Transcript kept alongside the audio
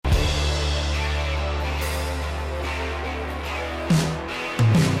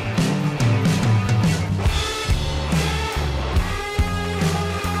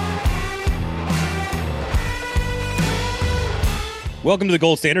Welcome to the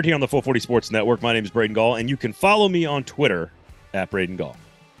Gold Standard here on the 440 Sports Network. My name is Braden Gall, and you can follow me on Twitter at Braden Gall.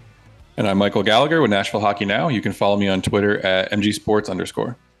 And I'm Michael Gallagher with Nashville Hockey Now. You can follow me on Twitter at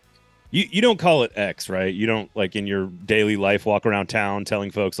mgsports_. You don't call it X, right? You don't, like, in your daily life walk around town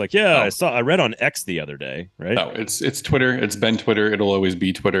telling folks like, yeah, I read on X the other day, right? No, it's Twitter. It's been Twitter. It'll always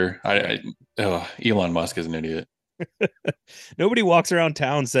be Twitter. Elon Musk is an idiot. Nobody walks around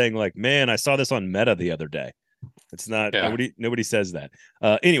town saying like, man, I saw this on Meta the other day. It's not, nobody says that.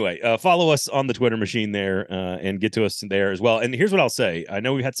 Anyway, follow us on the Twitter machine there and get to us there as well. And here's what I'll say. I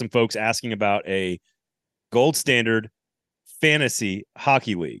know we had some folks asking about a Gold Standard fantasy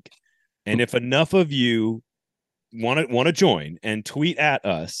hockey league. And if enough of you want to join and tweet at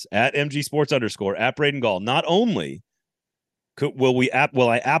us at mgsports_ at Braden Gall, not only will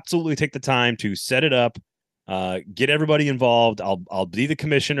I absolutely take the time to set it up, get everybody involved. I'll be the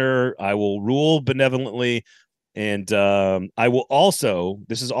commissioner. I will rule benevolently. And I will also,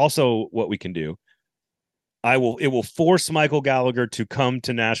 this is also what we can do. It will force Michael Gallagher to come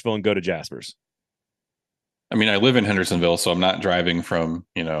to Nashville and go to Jasper's. I mean, I live in Hendersonville, so I'm not driving from,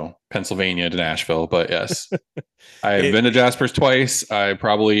 Pennsylvania to Nashville, but yes, I've been to Jasper's twice.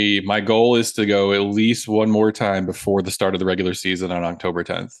 My goal is to go at least one more time before the start of the regular season on October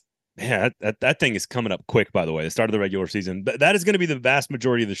 10th. Yeah, that thing is coming up quick, by the way, the start of the regular season. That is going to be the vast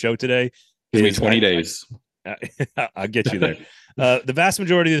majority of the show today. Give me 20 days. I'll get you there. The vast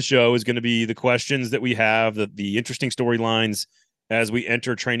majority of the show is going to be the questions that we have, the interesting storylines as we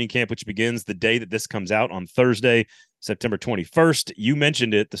enter training camp, which begins the day that this comes out on Thursday, September 21st. You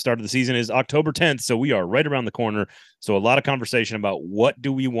mentioned it. The start of the season is October 10th, so we are right around the corner. So a lot of conversation about what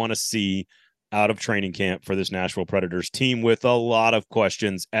do we want to see out of training camp for this Nashville Predators team, with a lot of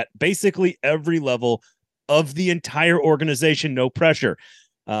questions at basically every level of the entire organization. No pressure.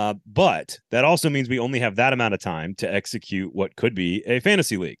 But that also means we only have that amount of time to execute what could be a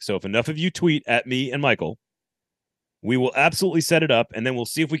fantasy league. So if enough of you tweet at me and Michael, we will absolutely set it up, and then we'll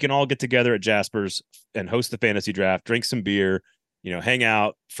see if we can all get together at Jasper's and host the fantasy draft, drink some beer, hang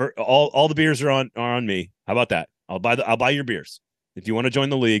out. For all the beers are on me. How about that? I'll buy your beers if you want to join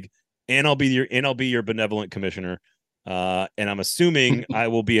the league, and I'll be your benevolent commissioner. And I'm assuming I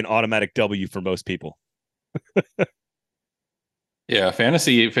will be an automatic W for most people. Yeah,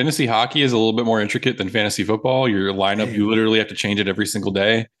 fantasy hockey is a little bit more intricate than fantasy football. Your lineup, you literally have to change it every single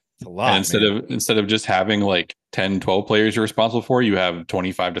day. It's a lot. And instead of just having like 10, 12 players you're responsible for, you have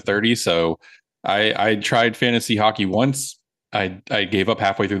 25 to 30. So I tried fantasy hockey once. I gave up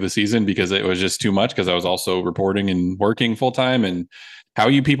halfway through the season because it was just too much, because I was also reporting and working full time. And how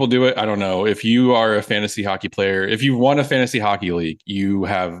you people do it, I don't know. If you are a fantasy hockey player, if you've won a fantasy hockey league, you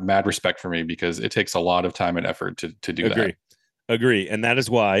have mad respect for me, because it takes a lot of time and effort to do that. Agree. And that is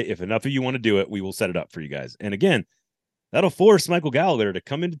why, if enough of you want to do it, we will set it up for you guys. And again, that'll force Michael Gallagher to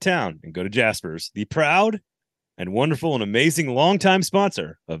come into town and go to Jasper's, the proud and wonderful and amazing longtime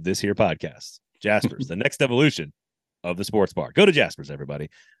sponsor of this here podcast. Jasper's, the next evolution of the sports bar. Go to Jasper's, everybody.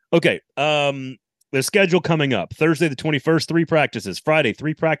 Okay. The schedule coming up: Thursday, the 21st, 3 practices. Friday,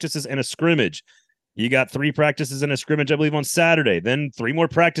 3 practices and a scrimmage. You got 3 practices and a scrimmage, I believe, on Saturday. Then 3 more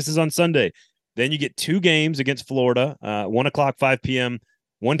practices on Sunday. Then you get 2 games against Florida, 1 o'clock, 5 p.m.,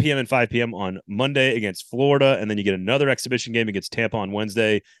 1 p.m. and 5 p.m. on Monday against Florida. And then you get another exhibition game against Tampa on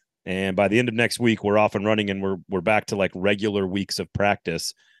Wednesday. And by the end of next week, we're off and running, and we're back to like regular weeks of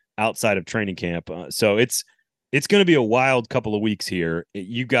practice outside of training camp. So it's going to be a wild couple of weeks here.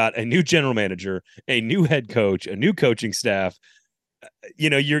 You got a new general manager, a new head coach, a new coaching staff.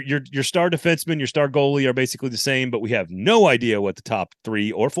 Your star defenseman, your star goalie are basically the same, but we have no idea what the top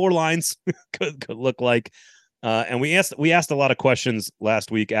 3 or 4 lines could look like. And we asked a lot of questions last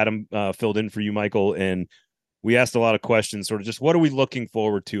week. Adam filled in for you, Michael, and we asked a lot of questions, sort of just what are we looking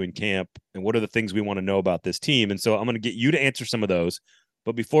forward to in camp, and what are the things we want to know about this team. And so I'm going to get you to answer some of those.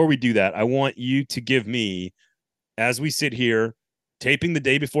 But before we do that, I want you to give me, as we sit here taping the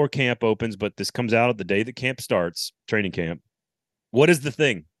day before camp opens, but this comes out the day that camp starts, training camp. What is the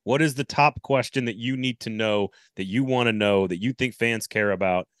thing? What is the top question that you need to know, that you want to know, that you think fans care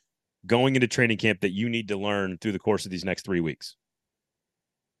about going into training camp, that you need to learn through the course of these next 3 weeks?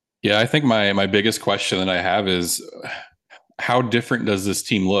 Yeah, I think my biggest question that I have is, how different does this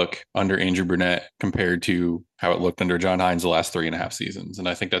team look under Andrew Brunette compared to how it looked under John Hines the last 3.5 seasons? And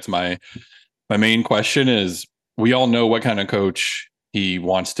I think that's my main question. Is, we all know what kind of coach he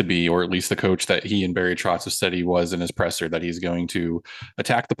wants to be, or at least the coach that he and Barry Trotz have said he was in his presser, that he's going to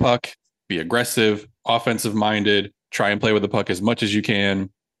attack the puck, be aggressive, offensive minded, try and play with the puck as much as you can.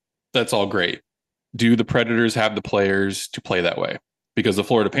 That's all great. Do the Predators have the players to play that way? Because the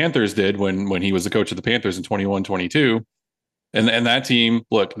Florida Panthers did when he was the coach of the Panthers in 21-22. And that team,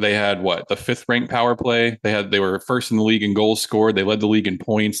 look, they had what, the fifth ranked power play. They were first in the league in goals scored. They led the league in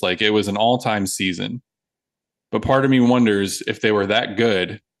points. Like it was an all-time season. But part of me wonders if they were that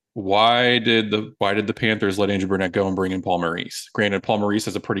good, why did the Panthers let Andrew Burnett go and bring in Paul Maurice? Granted, Paul Maurice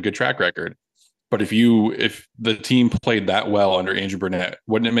has a pretty good track record. But if the team played that well under Andrew Burnett,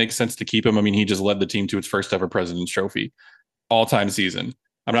 wouldn't it make sense to keep him? I mean, he just led the team to its first ever President's Trophy, all-time season.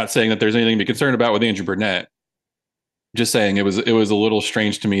 I'm not saying that there's anything to be concerned about with Andrew Burnett. Just saying it was a little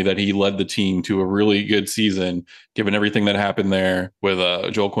strange to me that he led the team to a really good season, given everything that happened there with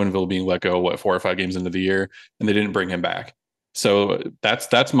Joel Quenneville being let go, 4 or 5 games into the year, and they didn't bring him back. So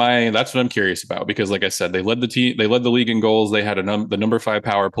that's what I'm curious about, because like I said, they led the league in goals. They had the number 5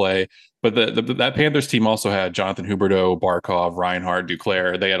 power play, but that Panthers team also had Jonathan Huberdeau, Barkov, Reinhart,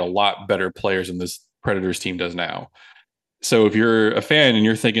 Duclair. They had a lot better players than this Predators team does now. So if you're a fan and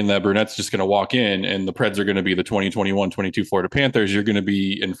you're thinking that Burnett's just going to walk in and the Preds are going to be the 2021-22 Florida Panthers, you're going to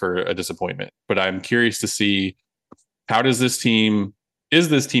be in for a disappointment. But I'm curious to see, is this team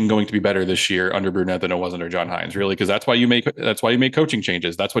going to be better this year under Burnett than it was under John Hines? Really? Because that's why you make coaching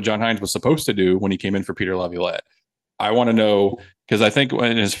changes. That's what John Hines was supposed to do when he came in for Peter Laviolette. I want to know, because I think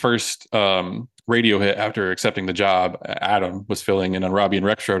when his first radio hit after accepting the job, Adam was filling in on Robbie and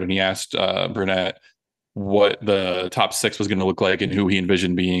Rexroad, and he asked Burnett what the top 6 was going to look like and who he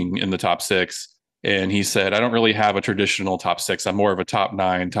envisioned being in the top 6. And he said, I don't really have a traditional top 6. I'm more of a top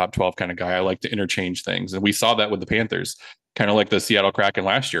 9, top 12 kind of guy. I like to interchange things. And we saw that with the Panthers, kind of like the Seattle Kraken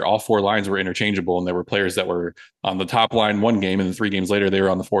last year. All 4 lines were interchangeable, and there were players that were on the top line one game, and then 3 games later, they were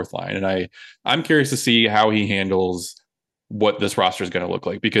on the 4th line. And I'm curious to see how he handles what this roster is going to look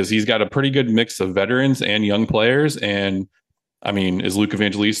like, because he's got a pretty good mix of veterans and young players. And I mean, is Luke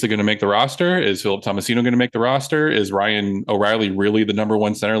Evangelista going to make the roster? Is Philip Tomasino going to make the roster? Is Ryan O'Reilly really the number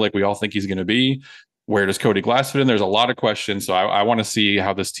 1 center like we all think he's going to be? Where does Cody Glass fit in? There's a lot of questions. So I want to see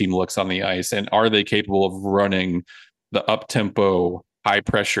how this team looks on the ice. And are they capable of running the up-tempo,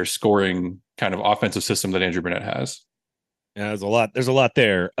 high-pressure scoring kind of offensive system that Andrew Burnett has? Yeah, there's a lot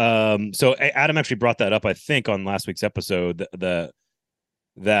there. So Adam actually brought that up, I think, on last week's episode,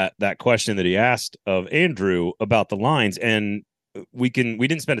 that question that he asked of Andrew about the lines. And we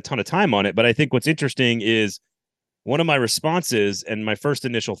didn't spend a ton of time on it, but I think what's interesting is one of my responses and my first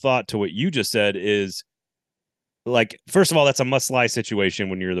initial thought to what you just said is, like, first of all, that's a must-lie situation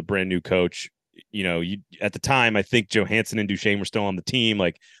when you're the brand new coach. You know, at the time, I think Johansson and Duchesne were still on the team.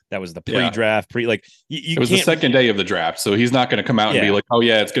 Like, that was the pre-draft, it was the second day of the draft, so he's not going to come out and be like, "Oh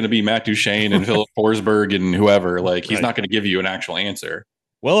yeah, it's going to be Matt Duchesne and Philip Forsberg and whoever." Like, he's not going to give you an actual answer.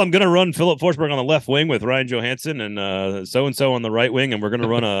 Well, I'm going to run Philip Forsberg on the left wing with Ryan Johansson and so-and-so on the right wing, and we're going to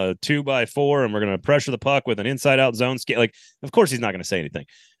run a 2x4, and we're going to pressure the puck with an inside-out zone scale. Like, of course, he's not going to say anything.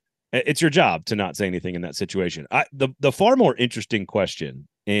 It's your job to not say anything in that situation. The far more interesting question,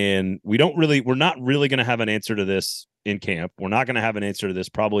 and we're not really going to have an answer to this in camp. We're not going to have an answer to this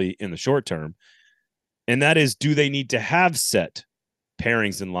probably in the short term, and that is, do they need to have set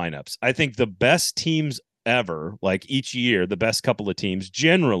pairings and lineups? I think the best teams ever, like each year, the best couple of teams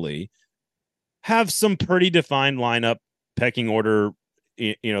generally have some pretty defined lineup pecking order.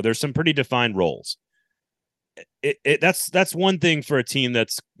 You know, there's some pretty defined roles. That's one thing for a team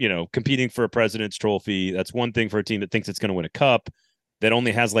that's, you know, competing for a President's Trophy. That's one thing for a team that thinks it's going to win a cup, that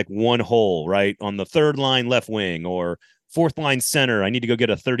only has like one hole, right, on the 3rd line left wing or 4th line center. I need to go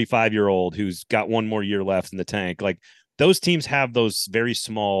get a 35-year-old who's got one more year left in the tank. Like, those teams have those very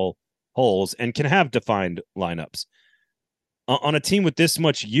small holes and can have defined lineups. On a team with this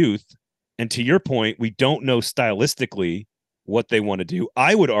much youth, and to your point, we don't know stylistically what they want to do.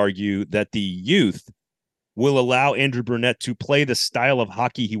 I would argue that the youth will allow Andrew Burnett to play the style of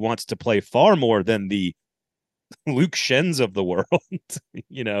hockey he wants to play far more than the Luke Schens of the world.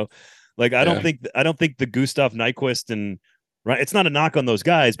 You know, like, I don't think the Gustav Nyquist and, right, it's not a knock on those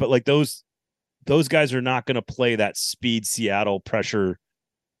guys, but like those guys are not going to play that speed Seattle pressure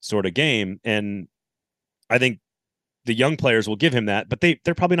sort of game. And I think the young players will give him that, but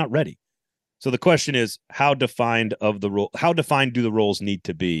they're probably not ready. So the question is, how defined do the roles need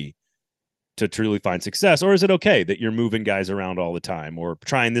to be to truly find success? Or is it okay that you're moving guys around all the time, or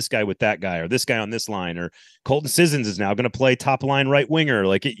trying this guy with that guy, or this guy on this line, or Colton Sissons is now going to play top line right winger?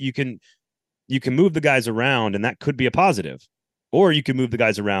 Like, you can move the guys around, and that could be a positive, or you can move the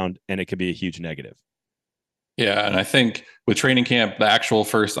guys around and it could be a huge negative. Yeah, and I think with training camp, the actual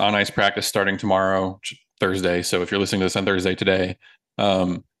first on ice practice starting tomorrow, Thursday. So if you're listening to this on Thursday today,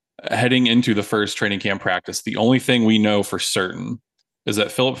 heading into the first training camp practice, the only thing we know for certain is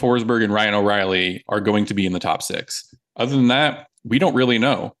that Philip Forsberg and Ryan O'Reilly are going to be in the top 6. Other than that, we don't really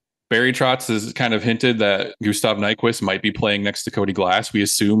know. Barry Trotz has kind of hinted that Gustav Nyquist might be playing next to Cody Glass. We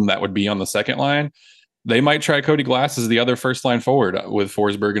assume that would be on the second line. They might try Cody Glass as the other first line forward with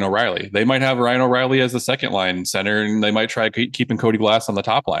Forsberg and O'Reilly. They might have Ryan O'Reilly as the second line center, and they might try keeping Cody Glass on the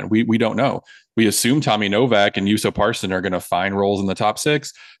top line. We don't know. We assume Tommy Novak and Juuso Parson are going to find roles in the top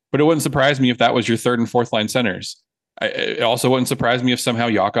six, but it wouldn't surprise me if that was your third and fourth line centers. It also wouldn't surprise me if somehow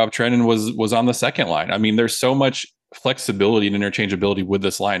Yakov Trenin was on the second line. I mean, there's so much flexibility and interchangeability with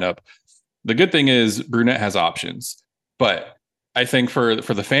this lineup. The good thing is Brunette has options, but I think for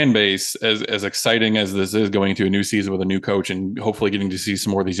the fan base, as exciting as this is going into a new season with a new coach and hopefully getting to see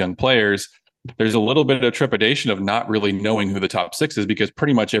some more of these young players, there's a little bit of trepidation of not really knowing who the top six is, because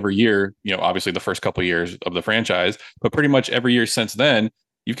pretty much every year, obviously the first couple of years of the franchise, but pretty much every year since then,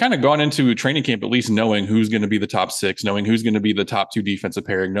 you've kind of gone into training camp at least knowing who's going to be the top six, knowing who's going to be the top two defensive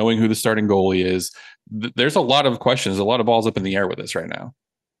pairing, knowing who the starting goalie is. There's a lot of questions, a lot of balls up in the air with this right now.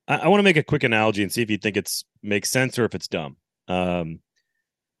 I want to make a quick analogy and see if you think it's makes sense or if it's dumb. I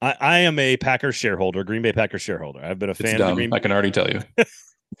am a Packers shareholder, Green Bay Packers shareholder. I've been a fan of the Green. I can already tell you.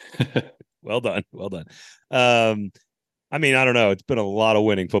 Well done. I mean, I don't know. It's been a lot of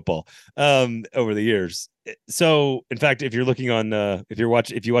winning football over the years. So, in fact, if you're looking on, if you watch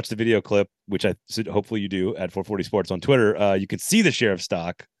the video clip, which I hopefully you do at 440 Sports on Twitter, you can see the share of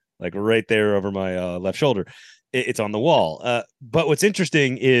stock like right there over my left shoulder. It's on the wall. But what's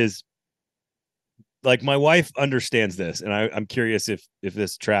interesting is, like, my wife understands this, and I'm curious if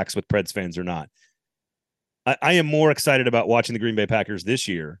this tracks with Preds fans or not. I am more excited about watching the Green Bay Packers this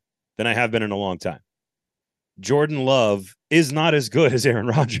year than I have been in a long time. Jordan Love is not as good as Aaron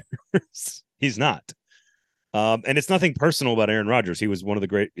Rodgers. He's not. And it's nothing personal about Aaron Rodgers. He was one of the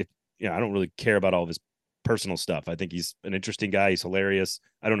great, I don't really care about all of his personal stuff. I think he's an interesting guy. He's hilarious.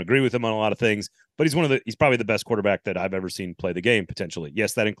 I don't agree with him on a lot of things, but he's probably the best quarterback that I've ever seen play the game, potentially.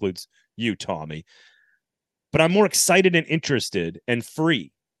 Yes, that includes you, Tommy. But I'm more excited and interested and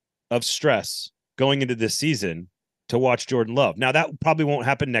free of stress going into this season to watch Jordan Love. Now, that probably won't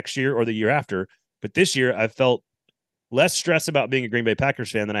happen next year or the year after, but this year I've felt less stress about being a Green Bay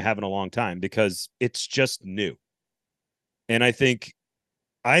Packers fan than I have in a long time, because it's just new. And I think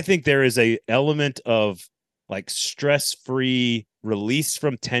there is a element of like stress-free release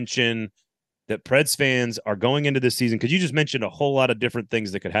from tension that Preds fans are going into this season, because you just mentioned a whole lot of different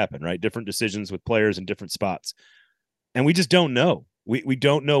things that could happen, right? Different decisions with players in different spots. And we just don't know. We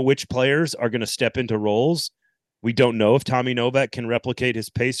don't know which players are going to step into roles. We don't know if Tommy Novak can replicate his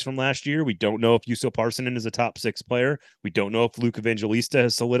pace from last year. We don't know if Juuso Parssinen is a top six player. We don't know if Luke Evangelista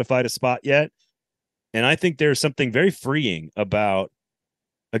has solidified a spot yet. And I think there's something very freeing about,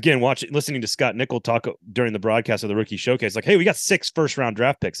 again, listening to Scott Nickel talk during the broadcast of the Rookie Showcase, like, hey, we got 6 first-round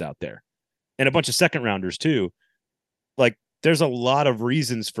draft picks out there and a bunch of second-rounders too. Like, there's a lot of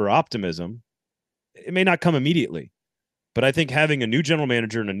reasons for optimism. It may not come immediately, but I think having a new general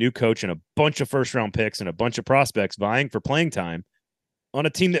manager and a new coach and a bunch of first-round picks and a bunch of prospects vying for playing time on a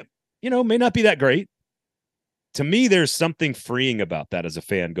team that, may not be that great, to me, there's something freeing about that as a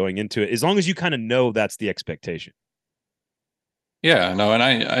fan going into it, as long as you kind of know that's the expectation. Yeah, no, and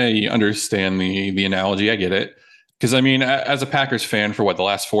I understand the analogy. I get it. Because, I mean, as a Packers fan for the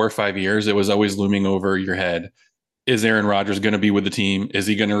last 4 or 5 years, it was always looming over your head. Is Aaron Rodgers going to be with the team? Is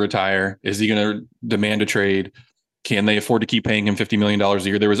he going to retire? Is he going to demand a trade? Can they afford to keep paying him $50 million a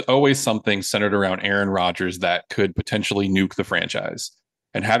year? There was always something centered around Aaron Rodgers that could potentially nuke the franchise.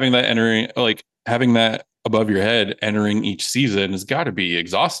 And having that above your head entering each season has got to be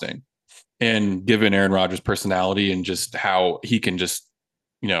exhausting. And given Aaron Rodgers' personality and just how he can just,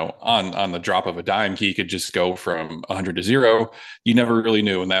 on the drop of a dime, he could just go from 100 to 0. You never really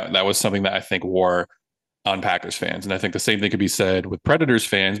knew. And that was something that I think wore on Packers fans. And I think the same thing could be said with Predators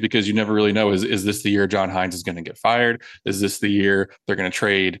fans, because you never really know, is this the year John Hines is going to get fired? Is this the year they're going to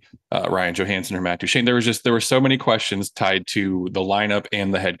trade Ryan Johansson or Matt Duchene? There were so many questions tied to the lineup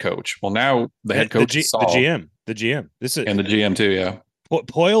and the head coach. Well, now the head coach, the GM, and the GM too. Yeah.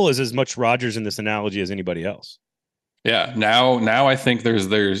 Poyle is as much Rodgers in this analogy as anybody else. Yeah. Now I think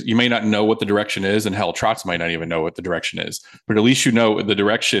there's you may not know what the direction is, and hell, Trotz might not even know what the direction is, but at least the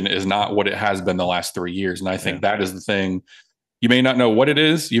direction is not what it has been the last 3 years. And I think that is the thing. You may not know what it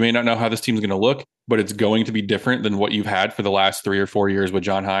is. You may not know how this team's going to look, but it's going to be different than what you've had for the last 3 or 4 years with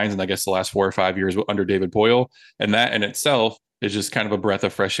John Hines, and I guess the last 4 or 5 years under David Poyle. And that in itself is just kind of a breath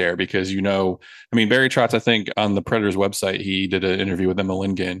of fresh air, because Barry Trotz, I think on the Predators website, he did an interview with Emma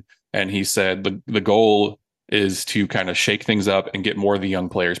Lindgren, and he said the goal is to kind of shake things up and get more of the young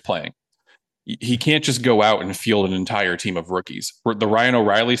players playing. he can't just go out and field an entire team of rookies. The Ryan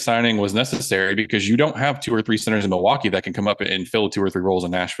O'Reilly signing was necessary because you don't have 2 or 3 centers in Milwaukee that can come up and fill 2 or 3 roles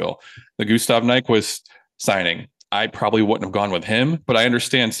in Nashville. The Gustav Nyquist signing, I probably wouldn't have gone with him, but I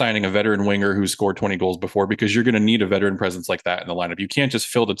understand signing a veteran winger who scored 20 goals before, because you're going to need a veteran presence like that in the lineup. You can't just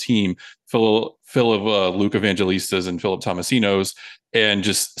fill the team full of Luke Evangelistas and Philip Tomasinos and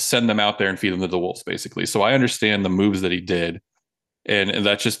just send them out there and feed them to the wolves, basically. So I understand the moves that he did, and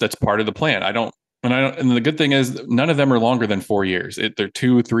that's part of the plan. And the good thing is none of them are longer than 4 years. They're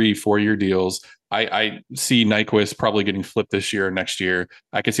 2, 3, 4 year deals. I see Nyquist probably getting flipped this year or next year.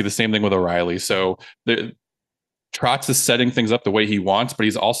 I could see the same thing with O'Reilly. So Trotz is setting things up the way he wants, but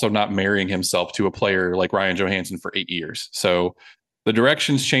he's also not marrying himself to a player like Ryan Johansson for 8 years. So the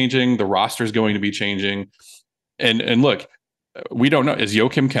direction's changing, the roster's going to be changing. And look, we don't know. Is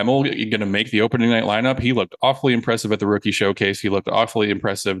Joakim Kemmel going to make the opening night lineup? He looked awfully impressive at the rookie showcase. He looked awfully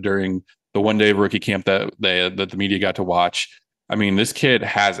impressive during the one day of rookie camp that the media got to watch. I mean, this kid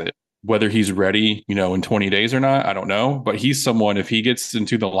has it. Whether he's ready, in 20 days or not, I don't know. But he's someone, if he gets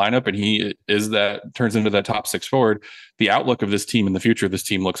into the lineup and he turns into that top 6 forward, the outlook of this team in the future, this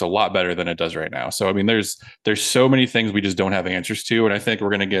team looks a lot better than it does right now. So, I mean, there's so many things we just don't have answers to. And I think we're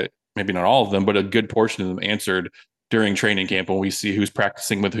going to get, maybe not all of them, but a good portion of them answered during training camp when we see who's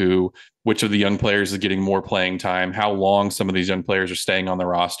practicing with who, which of the young players is getting more playing time, how long some of these young players are staying on the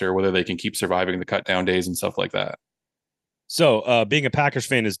roster, whether they can keep surviving the cut down days and stuff like that. So being a Packers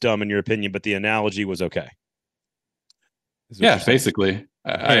fan is dumb in your opinion, but the analogy was okay. Yeah, basically.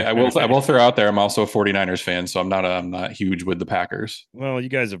 I will throw out there, I'm also a 49ers fan, so I'm not huge with the Packers. Well, you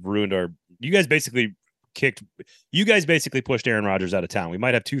guys have ruined you guys basically pushed Aaron Rodgers out of town. We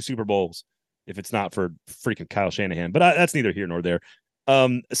might have 2 Super Bowls if it's not for freaking Kyle Shanahan, but that's neither here nor there.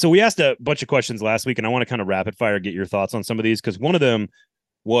 So we asked a bunch of questions last week, and I want to kind of rapid fire get your thoughts on some of these, because one of them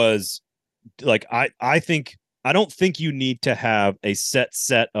was like, I don't think you need to have a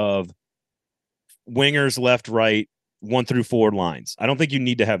set of wingers, left, right, 1 through 4 lines. I don't think you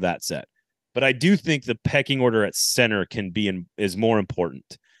need to have that set, but I do think the pecking order at center is more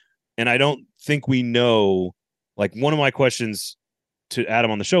important. And I don't think we know, like, one of my questions to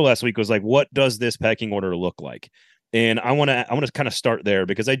Adam on the show last week was like, what does this pecking order look like? And I want to kind of start there,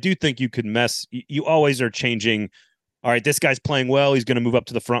 because I do think you could you always are changing. All right, this guy's playing well, he's going to move up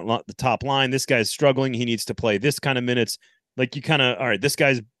to the top line. This guy's struggling, he needs to play this kind of minutes. Like, you kind of, all right, this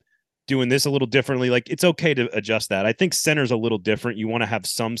guy's doing this a little differently. Like, it's okay to adjust that. I think center's a little different. You want to have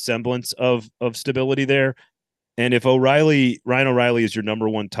some semblance of stability there. And if Ryan O'Reilly is your number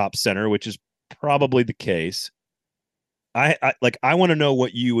 1 top center, which is probably the case, I want to know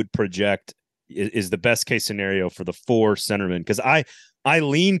what you would project is the best case scenario for the 4 centermen, because I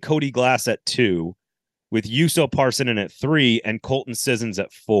lean Cody Glass at 2, with Juuso Parssinen at 3 and Colton Sissons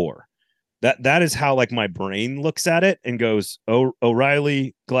at 4. That is how, like, my brain looks at it and goes,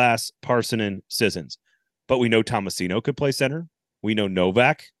 O'Reilly, Glass, Parssinen, Sissons. But we know Tomasino could play center. We know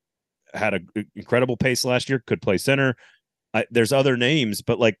Novak had an incredible pace last year, could play center. There's other names,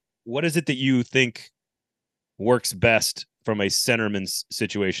 but, like, what is it that you think works best from a centerman's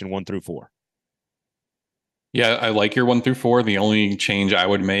situation 1 through 4? Yeah, I like your 1 through 4. The only change I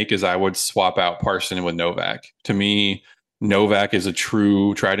would make is I would swap out Parson with Novak. To me, Novak is a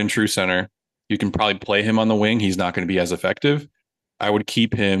tried and true center. You can probably play him on the wing. He's not going to be as effective. I would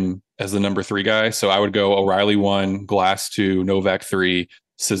keep him as the number 3 guy. So I would go O'Reilly 1, Glass 2, Novak 3,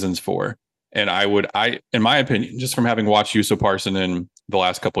 Sissons 4. And in my opinion, just from having watched Juuso Parssinen the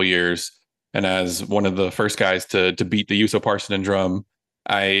last couple of years, and as one of the first guys to beat the Juuso Parssinen drum,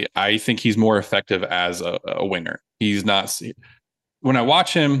 I think he's more effective as a winger. He's not. When I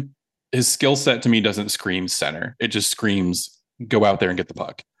watch him, his skill set to me doesn't scream center. It just screams go out there and get the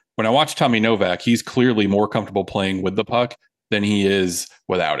puck. When I watch Tommy Novak, he's clearly more comfortable playing with the puck than he is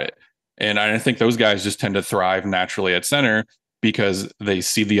without it. And I think those guys just tend to thrive naturally at center because they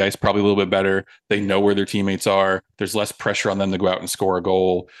see the ice probably a little bit better. They know where their teammates are. There's less pressure on them to go out and score a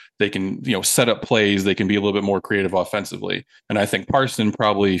goal. They can, set up plays. They can be a little bit more creative offensively. And I think Parson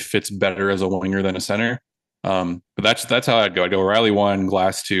probably fits better as a winger than a center. But that's how I'd go. I'd go O'Reilly 1,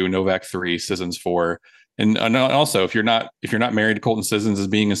 Glass 2, Novak 3, Sissons 4. And also, if you're not married to Colton Sissons as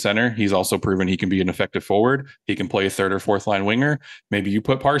being a center, he's also proven he can be an effective forward. He can play a 3rd or 4th line winger. Maybe you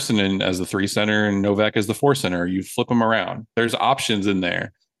put Parson in as the 3 center and Novak as the 4 center. You flip them around. There's options in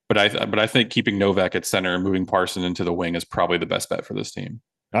there. But I think keeping Novak at center and moving Parson into the wing is probably the best bet for this team.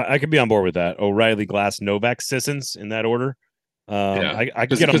 I could be on board with that. O'Reilly, Glass, Novak, Sissons in that order. Yeah. I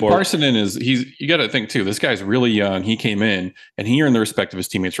could get on Because board. Parsonen you got to think too, this guy's really young. He came in and he earned the respect of his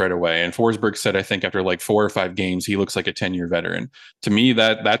teammates right away. And Forsberg said, I think after like 4 or 5 games, he looks like a 10-year veteran. To me,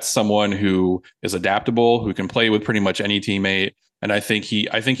 that's someone who is adaptable, who can play with pretty much any teammate. And I think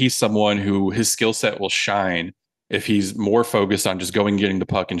he's someone who his skill set will shine if he's more focused on just going, getting the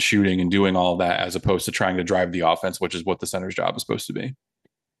puck and shooting and doing all that, as opposed to trying to drive the offense, which is what the center's job is supposed to be.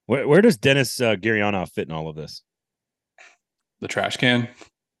 Where does Dennis Gurianov fit in all of this? The trash can.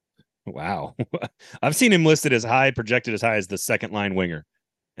 Wow. I've seen him listed as high, projected as high as the second line winger.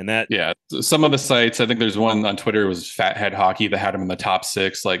 And that, Yeah, some of the sites, I think there's one on Twitter, was Fathead Hockey, that had him in the top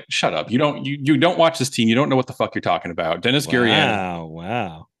 6. Like, shut up. You don't watch this team. You don't know what the fuck you're talking about.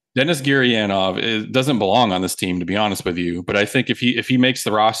 wow. Dennis Gurianov doesn't belong on this team, to be honest with you. But I think if he makes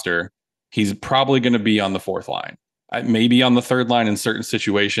the roster, he's probably going to be on the 4th line, maybe on the 3rd line in certain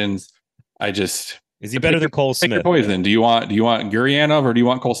situations. Is he better than Cole Smith? Pick your poison. Do you want Gurianov or do you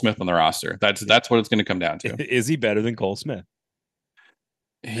want Cole Smith on the roster? That's what it's going to come down to. Is he better than Cole Smith?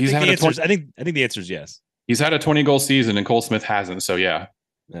 I think the answer is yes. He's had a 20-goal season and Cole Smith hasn't. So yeah.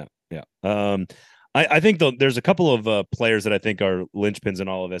 I think there's a couple of players that I think are linchpins in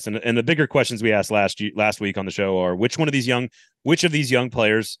all of this, and the bigger questions we asked last week on the show are which of these young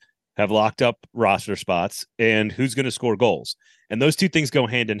players have locked up roster spots and who's going to score goals, and those two things go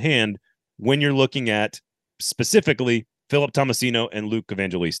hand in hand when you're looking at specifically Philip Tomasino and Luke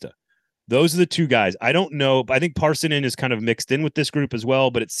Evangelista. Those are the two guys. I don't know. I think Parsonen is kind of mixed in with this group as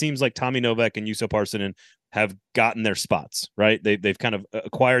well, but it seems like Tommy Novak and Juuso Parsonen have gotten their spots, right? They've kind of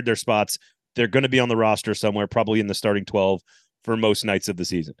acquired their spots. They're going to be on the roster somewhere, probably in the starting 12 for most nights of the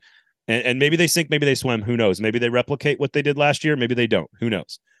season. And maybe they sink, maybe they swim. Who knows? Maybe they replicate what they did last year. Maybe they don't. Who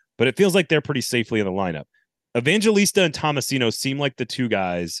knows? But it feels like they're pretty safely in the lineup. Evangelista and Tomasino seem like the two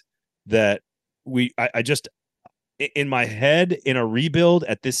guys that I just, in my head, in a rebuild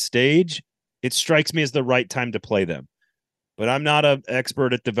at this stage, it strikes me as the right time to play them. But I'm not an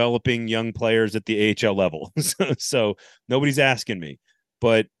expert at developing young players at the AHL level. So nobody's asking me.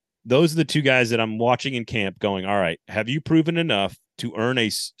 But those are the two guys that I'm watching in camp going, all right, have you proven enough to earn a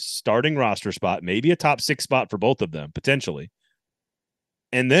starting roster spot, maybe a top 6 spot for both of them, potentially?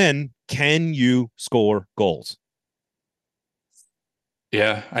 And then can you score goals?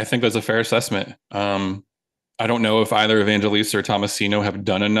 Yeah, I think that's a fair assessment. I don't know if either Evangelista or Tomasino have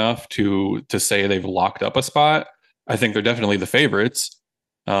done enough to say they've locked up a spot. I think they're definitely the favorites.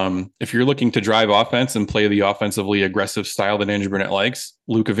 If you're looking to drive offense and play the offensively aggressive style that Andrew Burnett likes,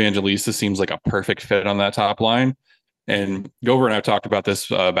 Luke Evangelista seems like a perfect fit on that top line. And Gover and I talked about this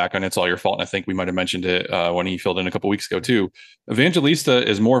back on It's All Your Fault, and I think we might have mentioned it when he filled in a couple weeks ago too. Evangelista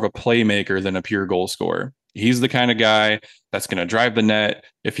is more of a playmaker than a pure goal scorer. He's the kind of guy that's going to drive the net.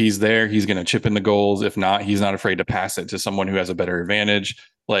 If he's there, he's going to chip in the goals. If not, he's not afraid to pass it to someone who has a better advantage.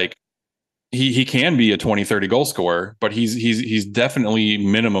 Like he can be a 20, 30 goal scorer, but he's definitely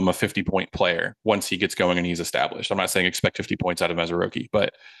minimum a 50-point player once he gets going and he's established. I'm not saying expect 50 points out of him as a rookie,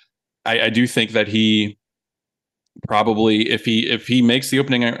 but I do think that he probably, if he makes the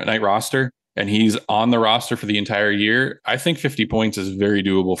opening night roster and he's on the roster for the entire year, I think 50 points is very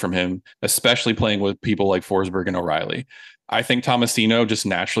doable from him, especially playing with people like Forsberg and O'Reilly. I think Tomasino just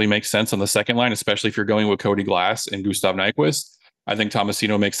naturally makes sense on the second line, especially if you're going with Cody Glass and Gustav Nyquist. I think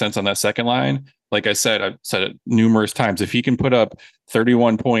Tomasino makes sense on that second line. Like I said, I've said it numerous times. If he can put up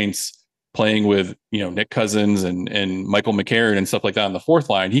 31 points playing with, Nick Cousins and Michael McCarron and stuff like that on the fourth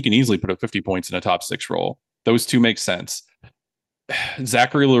line, he can easily put up 50 points in a top 6 role. Those two make sense.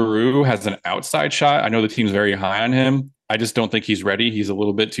 Zachary Leroux has an outside shot. I know the team's very high on him. I just don't think he's ready. He's a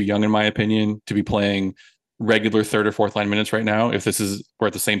little bit too young, in my opinion, to be playing regular third or fourth line minutes right now. If we're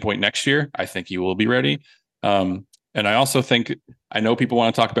at the same point next year, I think he will be ready. And I also think, I know people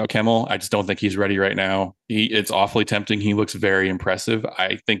want to talk about Kemmel. I just don't think he's ready right now. It's awfully tempting. He looks very impressive.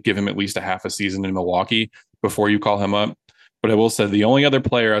 I think give him at least a half a season in Milwaukee before you call him up. But I will say the only other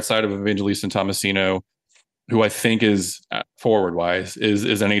player outside of Evangelista and Tomasino who I think is forward wise is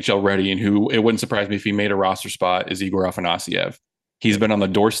NHL ready, and who it wouldn't surprise me if he made a roster spot, is Igor Afanasyev. He's been on the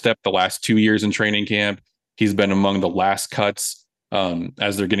doorstep the last 2 years in training camp. He's been among the last cuts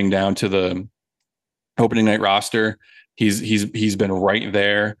as they're getting down to the opening night roster. He's been right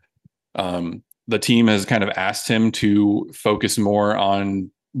there. The team has kind of asked him to focus more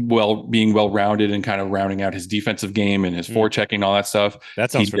on being well-rounded and kind of rounding out his defensive game and his forechecking, all that stuff.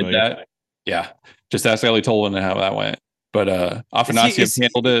 That sounds familiar. Yeah. Just ask Ellie Tolan how that went. But Afanasyev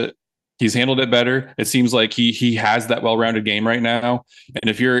handled it. He's handled it better. It seems like he has that well-rounded game right now. And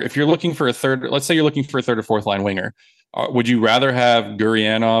if you're looking for a third, let's say you're looking for a third or fourth line winger, Would you rather have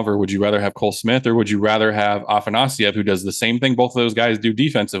Gurianov, or would you rather have Cole Smith, or would you rather have Afanasiev, who does the same thing both of those guys do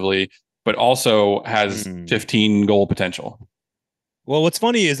defensively, but also has Hmm. 15 goal potential? Well, what's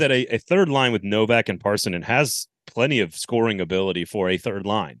funny is that a third line with Novak and Parsonen has plenty of scoring ability for a third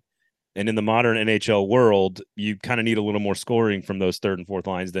line. And in the modern NHL world, you kind of need a little more scoring from those third and fourth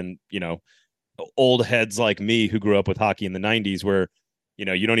lines than, old heads like me who grew up with hockey in the 90s, where,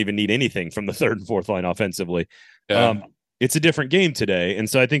 you don't even need anything from the third and fourth line offensively. Yeah. Um, it's a different game today. And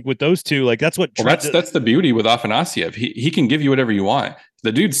so I think with those two, like that's what Well, Trent that's the beauty with Afanasiev. He can give you whatever you want.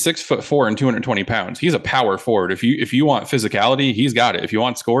 The dude's 6'4" and 220 pounds. He's a power forward. If you want physicality, he's got it. If you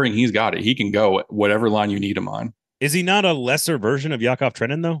want scoring, he's got it. He can go whatever line you need him on. is he not a lesser version of Yakov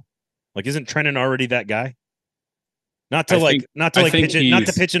Trenin though? Like, isn't Trenin already that guy? Not to I like, think not to I like think pitch it, not to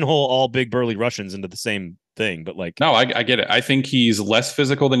he's pigeonhole all big burly Russians into the same thing, but like, no, I get it. I think he's less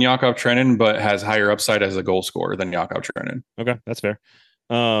physical than Yakov Trenin, but has higher upside as a goal scorer than Yakov Trenin. okay, that's fair.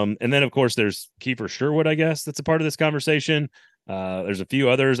 And then of course there's Kiefer Sherwood, I guess that's a part of this conversation. There's a few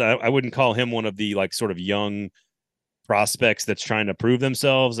others. I wouldn't call him one of the like sort of young prospects that's trying to prove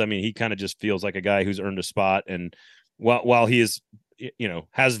themselves. I mean, he kind of just feels like a guy who's earned a spot, and while he is,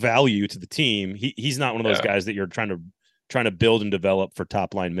 has value to the team, he's not one of those Yeah. guys that you're trying to build and develop for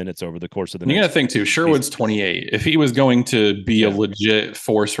top line minutes over the course of the And you got next to think too, season. Sherwood's 28. If he was going to be a Yeah. legit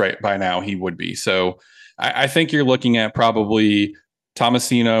force right by now, he would be. So I think you're looking at probably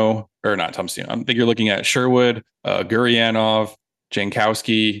Tomasino, or not Tomasino. I think you're looking at Sherwood, Gurianov,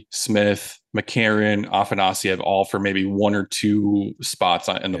 Jankowski, Smith, McCarron, Afanasiev, all for maybe one or two spots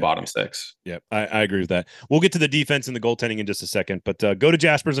in the Yeah. bottom six. Yeah, I agree with that. We'll get to the defense and the goaltending in just a second, but go to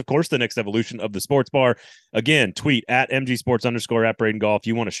Jasper's, of course, the next evolution of the sports bar. Again, tweet at MG Sports _ at Braden Golf.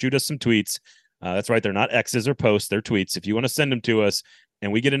 You want to shoot us some tweets. That's right. They're not X's or posts, they're tweets. If you want to send them to us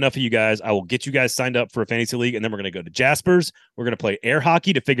and we get enough of you guys, I will get you guys signed up for a fantasy league. And then we're going to go to Jasper's. We're going to play air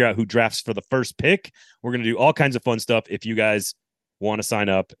hockey to figure out who drafts for the first pick. We're going to do all kinds of fun stuff if you guys want to sign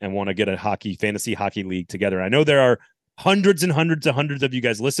up and want to get a fantasy hockey league together. I know there are hundreds and hundreds and hundreds of you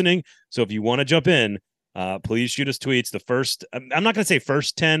guys listening. So if you want to jump in, please shoot us tweets. The first, I'm not going to say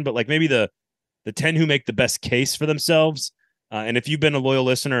first 10, but like maybe the 10 who make the best case for themselves. And if you've been a loyal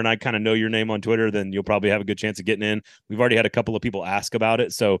listener and I kind of know your name on Twitter, then you'll probably have a good chance of getting in. We've already had a couple of people ask about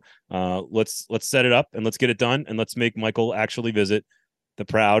it. So let's set it up and let's get it done. And let's make Michael actually visit the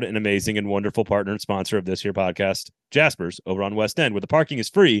proud and amazing and wonderful partner and sponsor of this here podcast, Jasper's, over on West End, where the parking is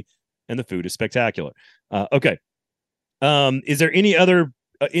free and the food is spectacular. Okay. Is there any other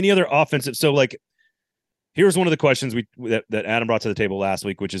offensive? So like, here's one of the questions that Adam brought to the table last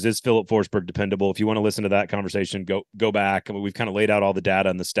week, which is Philip Forsberg dependable? If you want to listen to that conversation, go back. I mean, we've kind of laid out all the data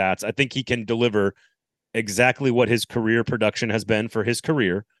and the stats. I think he can deliver exactly what his career production has been for his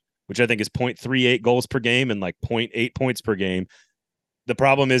career, which I think is 0.38 goals per game and like 0.8 points per game. The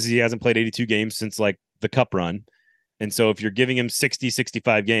problem is he hasn't played 82 games since like the cup run. And so if you're giving him 60,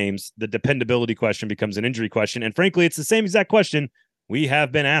 65 games, the dependability question becomes an injury question. And frankly, it's the same exact question we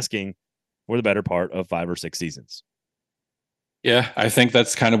have been asking for the better part of 5 or 6 seasons. Yeah, I think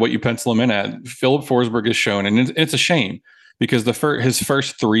that's kind of what you pencil him in at. Philip Forsberg has shown, and it's a shame because his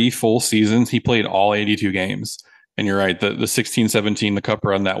first 3 full seasons, he played all 82 games. And you're right, the 16-17, the cup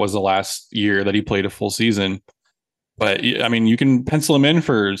run, that was the last year that he played a full season. But I mean, you can pencil him in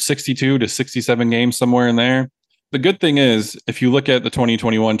for 62 to 67 games, somewhere in there. The good thing is, if you look at the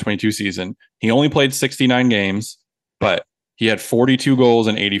 2021-22 season, he only played 69 games, but he had 42 goals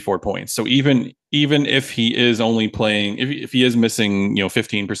and 84 points. So even if he is only playing, if he is missing,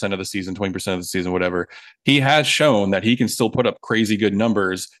 15% of the season, 20% of the season, whatever, he has shown that he can still put up crazy good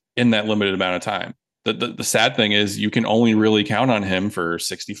numbers in that limited amount of time. The sad thing is you can only really count on him for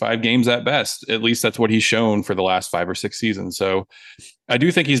 65 games at best. At least that's what he's shown for the last 5 or 6 seasons. So I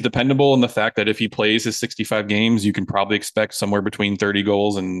do think he's dependable in the fact that if he plays his 65 games, you can probably expect somewhere between 30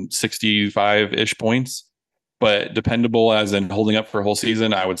 goals and 65-ish points. But dependable as in holding up for a whole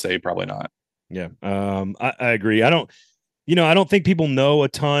season, I would say probably not. Yeah, I agree. I don't think people know a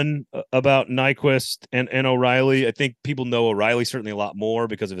ton about Nyquist and O'Reilly. I think people know O'Reilly certainly a lot more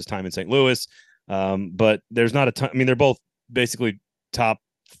because of his time in St. Louis. But there's not a ton. I mean, they're both basically top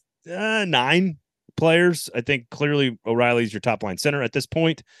 9 players. I think clearly O'Reilly's your top line center at this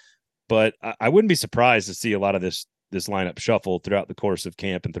point, but I wouldn't be surprised to see a lot of this lineup shuffle throughout the course of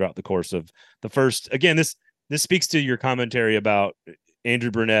camp and throughout the course of the first. Again, this speaks to your commentary about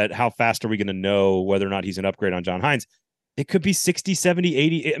Andrew Brunette. How fast are we going to know whether or not he's an upgrade on John Hines? It could be 60, 70,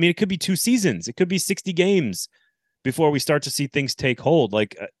 80. I mean, it could be 2 seasons. It could be 60 games before we start to see things take hold.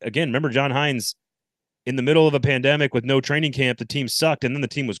 Like, again, remember John Hines in the middle of a pandemic with no training camp, the team sucked, and then the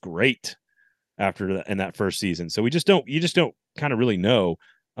team was great in that first season. So you just don't kind of really know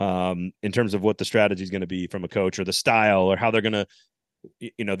in terms of what the strategy is going to be from a coach, or the style, or how they're going to,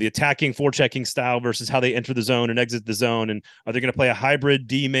 the attacking forechecking style versus how they enter the zone and exit the zone. And are they going to play a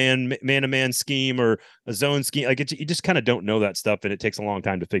hybrid man-to-man scheme or a zone scheme? Like you just kind of don't know that stuff, and it takes a long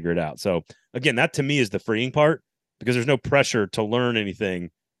time to figure it out. So again, that to me is the freeing part, because there's no pressure to learn anything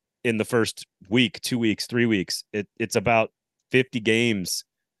in the first week, 2 weeks, 3 weeks. It's about 50 games,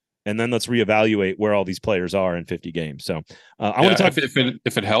 and then let's reevaluate where all these players are in 50 games. So I want to talk.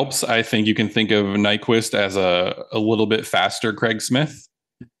 If it helps, I think you can think of Nyquist as a little bit faster Craig Smith.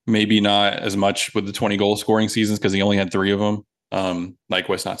 Maybe not as much with the 20 goal scoring seasons, because he only had 3 of them.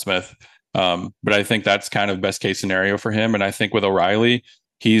 Nyquist, not Smith. But I think that's kind of best case scenario for him. And I think with O'Reilly,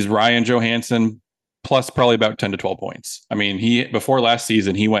 he's Ryan Johansson plus probably about 10 to 12 points. I mean, before last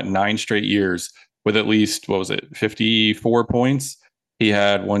season, he went 9 straight years with at least, 54 points. He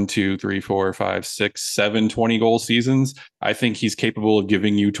had 1, 2, 3, 4, 5, 6, 7 20 goal seasons. I think he's capable of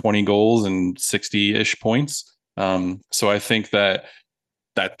giving you 20 goals and 60-ish points. So I think that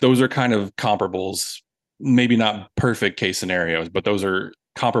those are kind of comparables, maybe not perfect case scenarios, but those are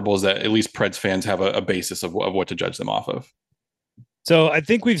comparables that at least Preds fans have a basis of what to judge them off of. So I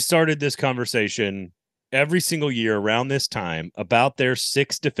think we've started this conversation every single year around this time about their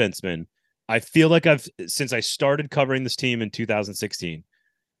 6 defensemen. I feel like since I started covering this team in 2016,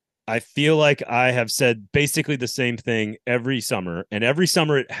 I feel like I have said basically the same thing every summer. And every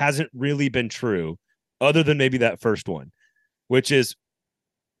summer it hasn't really been true, other than maybe that first one, which is,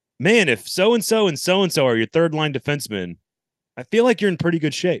 man, if so-and-so and so-and-so are your third line defensemen, I feel like you're in pretty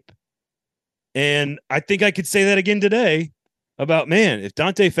good shape. And I think I could say that again today about, man, if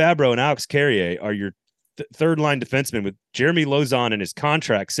Dante Fabro and Alex Carrier are your third line defenseman with Jeremy Lauzon and his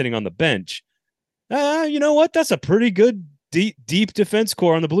contract sitting on the bench, you know what? That's a pretty good deep defense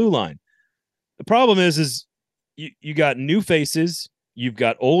core on the blue line. The problem is you got new faces, you've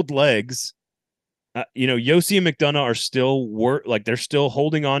got old legs. Yossi and McDonough are still they're still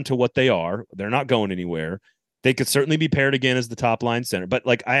holding on to what they are. They're not going anywhere. They could certainly be paired again as the top line center. But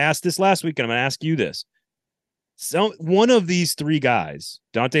like I asked this last week, and I'm going to ask you this. So one of these 3 guys,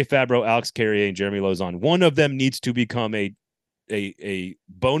 Dante Fabro, Alex Carrier, and Jeremy Lauzon, one of them needs to become a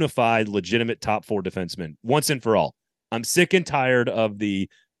bona fide, legitimate top 4 defenseman once and for all. I'm sick and tired of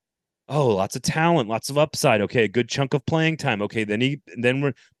lots of talent, lots of upside. Okay, a good chunk of playing time. Okay,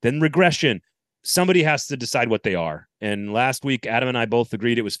 then regression. Somebody has to decide what they are. And last week, Adam and I both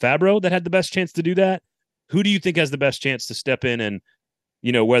agreed it was Fabro that had the best chance to do that. Who do you think has the best chance to step in and,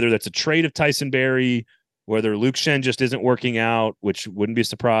 whether that's a trade of Tyson Barrie, whether Luke Shen just isn't working out, which wouldn't be a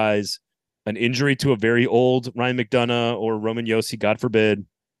surprise, an injury to a very old Ryan McDonough or Roman Yossi, God forbid.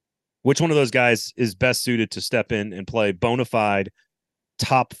 Which one of those guys is best suited to step in and play bona fide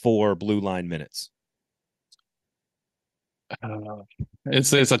top 4 blue line minutes?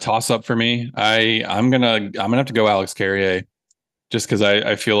 It's a toss up for me. I'm gonna have to go Alex Carrier, just because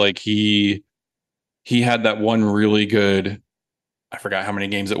I feel like he had that one really good, I forgot how many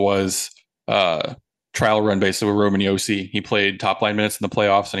games it was, trial run basically with Roman Yossi. He played top line minutes in the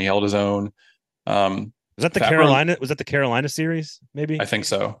playoffs and he held his own. Was that the Carolina? Was that the Carolina series? Maybe, I think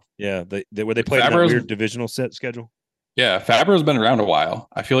so. Yeah, where they played in that weird divisional set schedule. Yeah, Fabro's been around a while.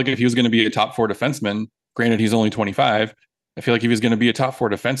 I feel like if he was going to be a top 4 defenseman, granted he's only 25, I feel like if he was going to be a top 4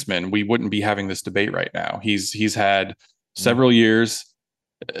 defenseman, we wouldn't be having this debate right now. He's had several years,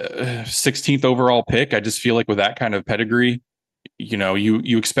 16th overall pick. I just feel like with that kind of pedigree,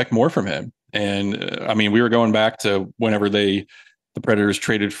 you expect more from him. And I mean, we were going back to whenever the Predators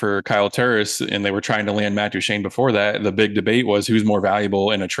traded for Kyle Turris and they were trying to land Matt Duchene before that. The big debate was who's more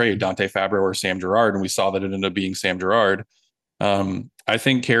valuable in a trade, Dante Fabro or Sam Girard. And we saw that it ended up being Sam Girard. I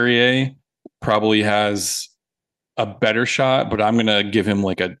think Carrier probably has a better shot, but I'm going to give him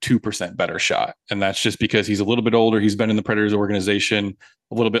like a 2% better shot. And that's just because he's a little bit older. He's been in the Predators organization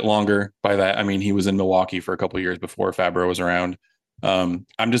a little bit longer. By that, I mean, he was in Milwaukee for a couple of years before Fabro was around.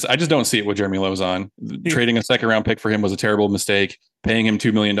 I just don't see it with Jeremy Lauzon. Trading a 2nd round pick for him was a terrible mistake. Paying him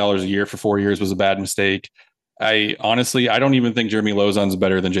 $2 million a year for 4 years was a bad mistake. I don't even think Jeremy Lauzon's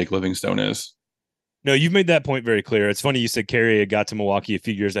better than Jake Livingstone is. No, you've made that point very clear. It's funny you said Carrier got to Milwaukee a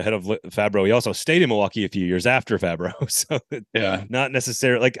few years ahead of Fabro. He also stayed in Milwaukee a few years after Fabro. So yeah, not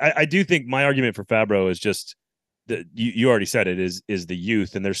necessarily. Like I do think my argument for Fabro is just that you already said it is the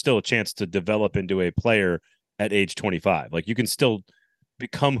youth, and there's still a chance to develop into a player at age 25. Like you can still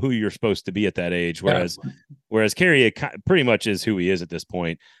become who you're supposed to be at that age. Whereas Carrier pretty much is who he is at this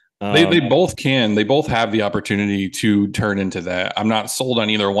point. They both can. They both have the opportunity to turn into that. I'm not sold on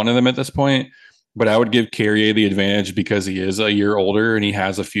either one of them at this point. But I would give Carrier the advantage because he is a year older and he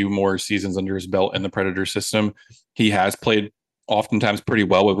has a few more seasons under his belt in the Predator system. He has played oftentimes pretty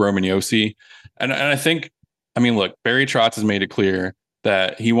well with Roman Yossi. And I think, I mean, look, Barry Trotz has made it clear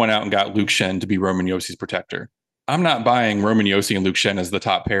that he went out and got Luke Shen to be Roman Yossi's protector. I'm not buying Roman Yossi and Luke Shen as the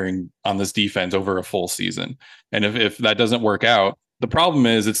top pairing on this defense over a full season. And if that doesn't work out, the problem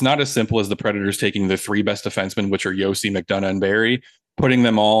is it's not as simple as the Predators taking the three best defensemen, which are Yossi, McDonough, and Barry, putting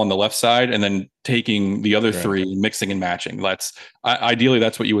them all on the left side and then taking the other three, mixing and matching. Ideally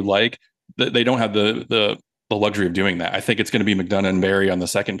that's what you would like. They don't have the luxury of doing that. I think it's going to be McDonough and Barry on the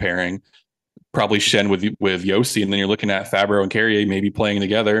second pairing, probably Shen with Yossi, and then you're looking at Fabro and Carrier maybe playing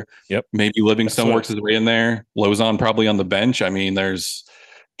together. Yep. Maybe Livingston works his way in there. Lozon probably on the bench. I mean, there's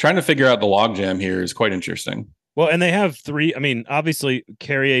trying to figure out the logjam here is quite interesting. Well, and they have three. I mean, obviously,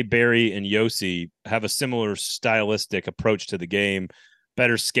 Carrier, Barry, and Yossi have a similar stylistic approach to the game.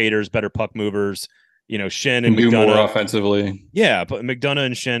 Better skaters, better puck movers. You know, Shen and do McDonough more offensively. Yeah, but McDonough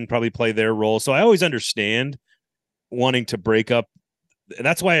and Shen probably play their role. So I always understand wanting to break up. And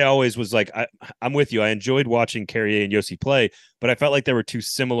that's why I always was like, I'm with you. I enjoyed watching Carrier and Yossi play, but I felt like they were too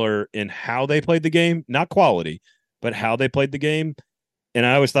similar in how they played the game, not quality, but how they played the game. And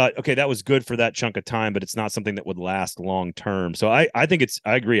I always thought, okay, that was good for that chunk of time, but it's not something that would last long term. So I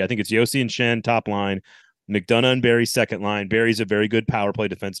agree. I think it's Yossi and Shen top line, McDonough and Barry second line. Barry's a very good power play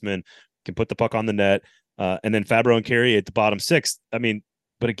defenseman, can put the puck on the net. And then Fabro and Carrier at the bottom six. I mean,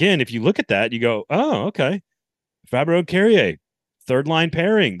 but again, if you look at that, you go, oh, okay. Fabro and Carrier, third line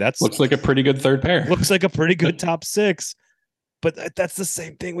pairing. That's looks like a pretty good third pair. Looks like a pretty good top six. But that's the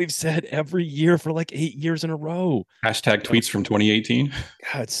same thing we've said every year for like 8 years in a row. Hashtag tweets from 2018.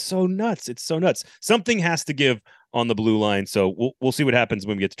 God, it's so nuts. It's so nuts. Something has to give on the blue line. So we'll see what happens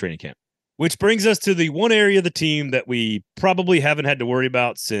when we get to training camp. Which brings us to the one area of the team that we probably haven't had to worry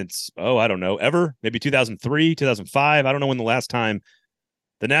about since, I don't know, ever. Maybe 2003, 2005. I don't know when the last time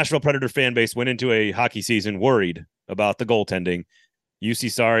the Nashville Predator fan base went into a hockey season worried about the goaltending.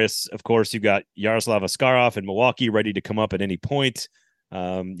 UC Saros, of course, you've got Yaroslav Askarov in Milwaukee ready to come up at any point.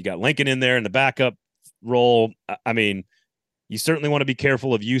 You got Lincoln in there in the backup role. I mean, you certainly want to be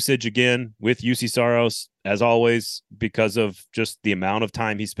careful of usage again with UC Saros, as always, because of just the amount of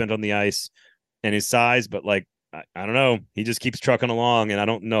time he spent on the ice and his size. But like, I don't know, he just keeps trucking along, and I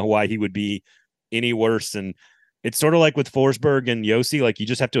don't know why he would be any worse. And it's sort of like with Forsberg and Yossi, like you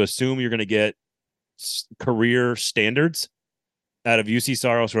just have to assume you're going to get career standards out of UC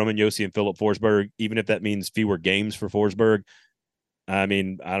Saros, Roman Yossi, and Philip Forsberg, even if that means fewer games for Forsberg. I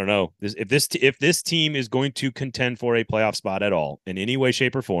mean, I don't know. If this team is going to contend for a playoff spot at all in any way,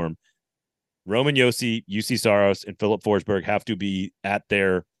 shape, or form, Roman Yossi, UC Saros, and Philip Forsberg have to be at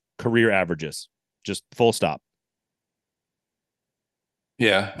their career averages. Just full stop.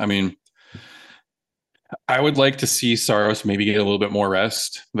 Yeah, I mean, I would like to see Saros maybe get a little bit more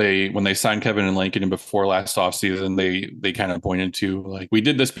rest. When they signed Kevin and Lankinen before last offseason, they kind of pointed to like, we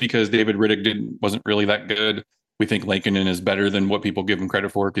did this because David Riddick wasn't really that good. We think Lankinen is better than what people give him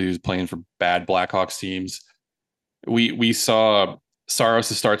credit for because he was playing for bad Blackhawks teams. We saw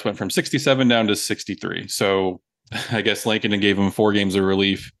Saros' starts went from 67 down to 63. So I guess Lankinen gave him 4 games of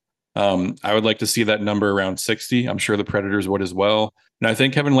relief. I would like to see that number around 60. I'm sure the Predators would as well. And I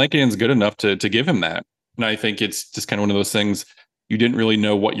think Kevin Lankinen's good enough to give him that. And I think it's just kind of one of those things you didn't really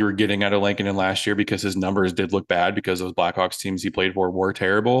know what you were getting out of Lankinen last year because his numbers did look bad because those Blackhawks teams he played for were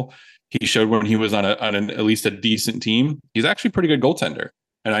terrible. He showed when he was on at least a decent team, he's actually a pretty good goaltender.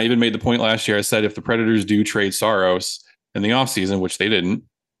 And I even made the point last year. I said if the Predators do trade Saros in the offseason, which they didn't,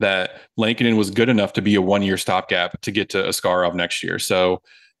 that Lankinen was good enough to be a 1-year stopgap to get to Askarov next year. So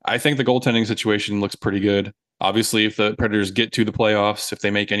I think the goaltending situation looks pretty good. Obviously, if the Predators get to the playoffs, if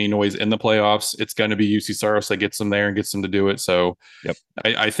they make any noise in the playoffs, it's going to be UC Saros that gets them there and gets them to do it. So yep.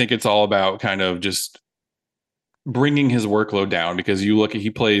 I think it's all about kind of just bringing his workload down because you look at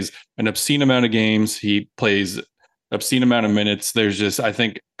he plays an obscene amount of games. He plays obscene amount of minutes. There's just, I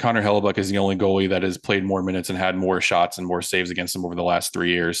think Connor Hellebuck is the only goalie that has played more minutes and had more shots and more saves against him over the last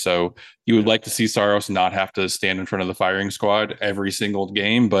 3 years. So you would like to see Saros not have to stand in front of the firing squad every single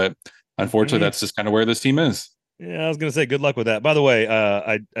game, but unfortunately, that's just kind of where this team is. Yeah, I was going to say good luck with that. By the way,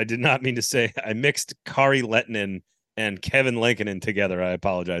 I did not mean to say I mixed Kari Lettinen and Kevin Lankinen together. I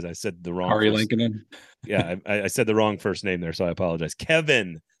apologize. I said the wrong. Kari Lankinen. Yeah, I said the wrong first name there, so I apologize.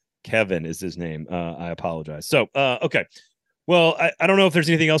 Kevin is his name. I apologize. So, okay. Well, I don't know if there's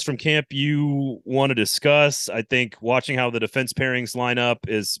anything else from camp you want to discuss. I think watching how the defense pairings line up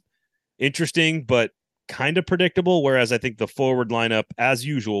is interesting, but kind of predictable. Whereas I think the forward lineup, as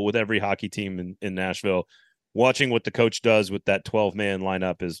usual with every hockey team in Nashville, watching what the coach does with that 12-man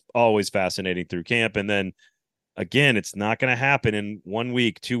lineup is always fascinating through camp. And then again, it's not going to happen in 1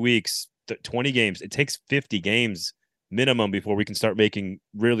 week, 2 weeks, 20 games. It takes 50 games minimum before we can start making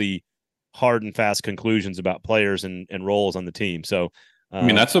really hard and fast conclusions about players and roles on the team. So, I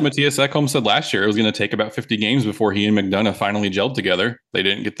mean, that's what Matthias Ekholm said last year. It was going to take about 50 games before he and McDonough finally gelled together. They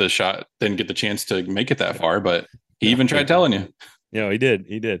didn't get the shot, didn't get the chance to make it that far, but he even tried telling you. He did.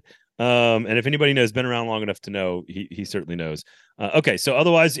 He did. And if anybody knows, been around long enough to know, he certainly knows. Okay, so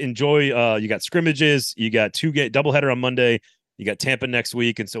otherwise, enjoy. You got scrimmages. You got doubleheader on Monday. You got Tampa next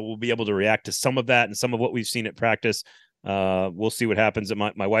week, and so we'll be able to react to some of that and some of what we've seen at practice. We'll see what happens.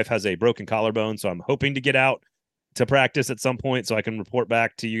 My wife has a broken collarbone, so I'm hoping to get out to practice at some point so I can report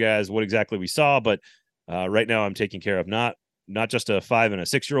back to you guys what exactly we saw. But right now, I'm taking care of not just a 5 and a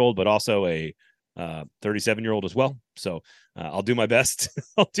 6-year-old, but also a 37-year-old as well. So I'll do my best.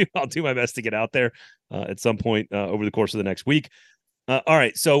 I'll do my best to get out there at some point over the course of the next week. All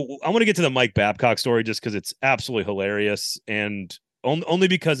right. So I want to get to the Mike Babcock story just because it's absolutely hilarious, and only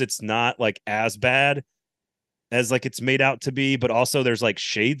because it's not like as bad as like it's made out to be, but also there's like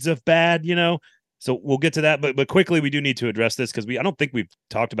shades of bad, So we'll get to that. But quickly, we do need to address this because I don't think we've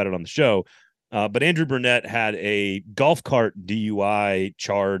talked about it on the show. But Andrew Burnett had a golf cart DUI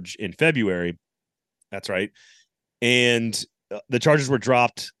charge in February. That's right. And the charges were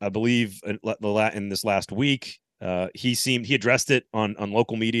dropped, I believe, in this last week. He addressed it on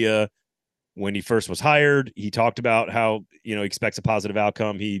local media when he first was hired. He talked about how, he expects a positive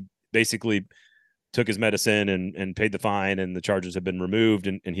outcome. He basically took his medicine and paid the fine, and the charges have been removed,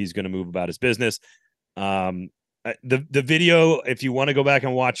 and he's going to move about his business. The video, if you want to go back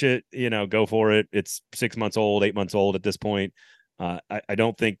and watch it, go for it. It's 6 months old, 8 months old at this point. I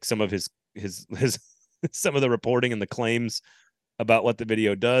don't think some of his some of the reporting and the claims about what the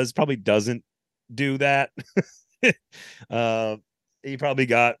video does probably doesn't do that. He probably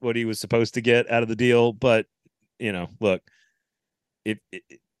got what he was supposed to get out of the deal, but look,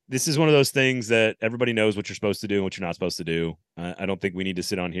 this is one of those things that everybody knows what you're supposed to do and what you're not supposed to do. I don't think we need to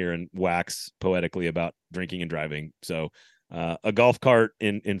sit on here and wax poetically about drinking and driving. So a golf cart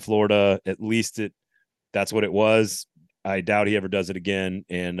in Florida, at least that's what it was. I doubt he ever does it again,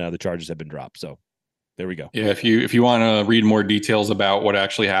 and the charges have been dropped. So there we go. Yeah, if you want to read more details about what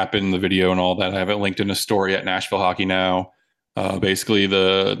actually happened in the video and all that, I have it linked in a story at Nashville Hockey Now. Basically,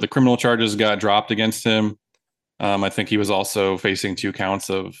 the criminal charges got dropped against him. I think he was also facing 2 counts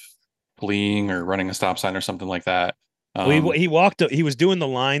of fleeing or running a stop sign or something like that. Well, he walked. He was doing the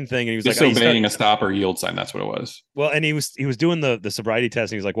line thing, and he was like disobeying a stop or yield sign. That's what it was. Well, and he was doing the sobriety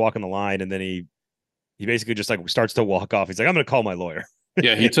test, and he was like walking the line, and then he basically just like starts to walk off. He's like, "I'm going to call my lawyer."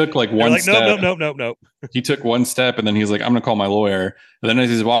 Yeah, he took like one step. Nope. He took one step, and then he's like, "I'm going to call my lawyer." And then as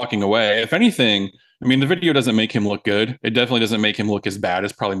he's walking away, if anything, I mean, the video doesn't make him look good. It definitely doesn't make him look as bad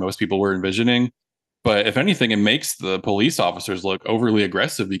as probably most people were envisioning. But if anything, it makes the police officers look overly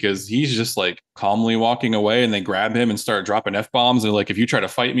aggressive because he's just like calmly walking away, and they grab him and start dropping F-bombs. And like, if you try to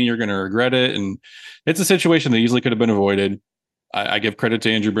fight me, you're going to regret it. And it's a situation that easily could have been avoided. I give credit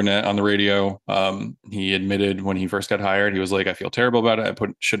to Andrew Burnett on the radio. He admitted when he first got hired, he was like, I feel terrible about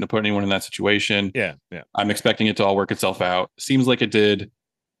it. Shouldn't have put anyone in that situation. Yeah. I'm expecting it to all work itself out. Seems like it did.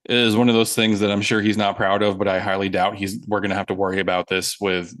 It is one of those things that I'm sure he's not proud of, but I highly doubt we're going to have to worry about this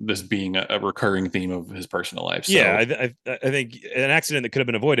with this being a recurring theme of his personal life. So, yeah, I think an accident that could have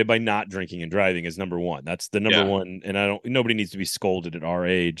been avoided by not drinking and driving is number one. That's the number one, and nobody needs to be scolded at our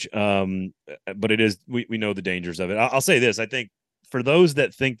age. But it is we know the dangers of it. I'll say this: I think for those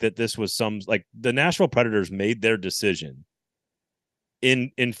that think that this was like the Nashville Predators made their decision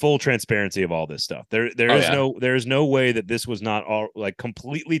in full transparency of all this stuff. There is no way that this was not all like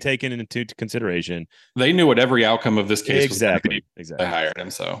completely taken into consideration. They knew what every outcome of this case exactly. They hired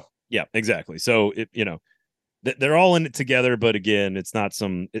him. So yeah, exactly. So they're all in it together, but again, it's not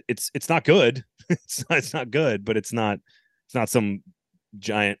it's not good. it's not good, but it's not some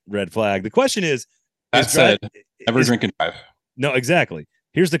giant red flag. The question is, never drink and drive. No, exactly.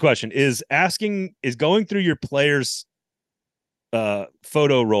 Here's the question: is going through your players'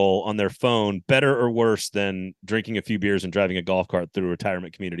 photo roll on their phone better or worse than drinking a few beers and driving a golf cart through a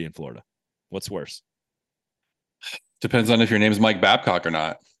retirement community in Florida? What's worse? Depends on if your name is Mike Babcock or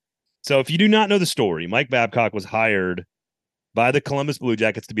not. So if you do not know the story, Mike Babcock was hired by the Columbus Blue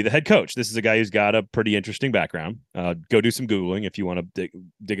Jackets to be the head coach. This is a guy who's got a pretty interesting background. Go do some Googling if you want to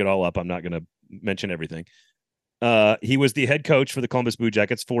dig it all up. I'm not going to mention everything. He was the head coach for the Columbus Blue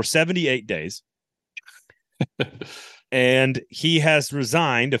Jackets for 78 days. And he has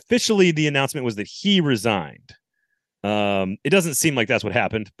resigned. Officially, the announcement was that he resigned. It doesn't seem like that's what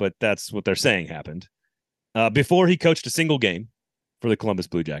happened, but that's what they're saying happened. before he coached a single game for the Columbus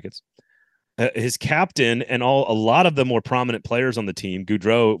Blue Jackets. His captain and a lot of the more prominent players on the team,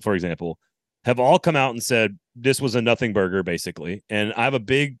 Goudreau, for example, have all come out and said this was a nothing burger, basically. And I'm a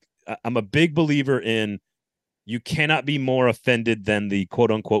big believer in you cannot be more offended than the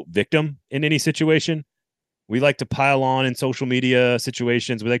quote unquote victim in any situation. We like to pile on in social media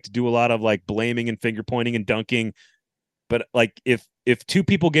situations. We like to do a lot of like blaming and finger pointing and dunking. But like if two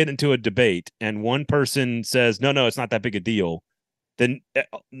people get into a debate and one person says, no, it's not that big a deal, then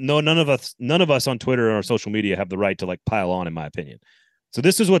no, none of us on Twitter or social media have the right to like pile on, in my opinion. So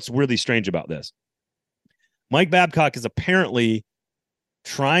this is what's really strange about this. Mike Babcock is apparently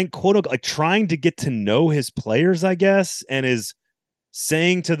trying, quote unquote, like trying to get to know his players, I guess, and is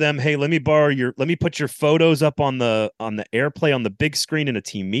saying to them, "Hey, let me put your photos up on the AirPlay on the big screen in a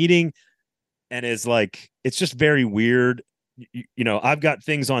team meeting," and is like, it's just very weird. I've got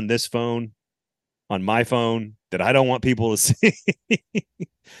things on this phone, on my phone, that I don't want people to see.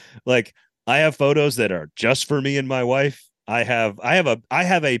 Like, I have photos that are just for me and my wife. I have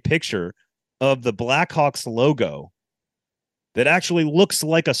a picture of the Blackhawks logo that actually looks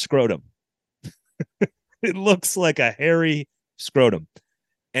like a scrotum. It looks like a hairy scrotum.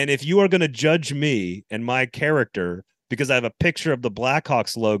 And if you are going to judge me and my character because I have a picture of the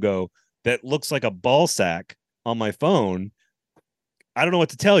Blackhawks logo that looks like a ball sack on my phone, I don't know what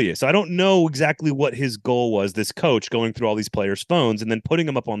to tell you. So I don't know exactly what his goal was, this coach going through all these players' phones and then putting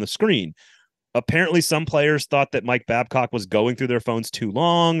them up on the screen. Apparently, some players thought that Mike Babcock was going through their phones too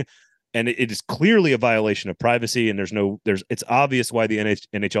long, and it is clearly a violation of privacy. And it's obvious why the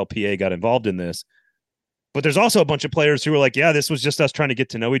NHLPA got involved in this. But there's also a bunch of players who were like, yeah, this was just us trying to get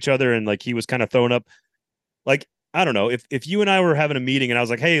to know each other. And like, he was kind of throwing up, like, I don't know, if you and I were having a meeting and I was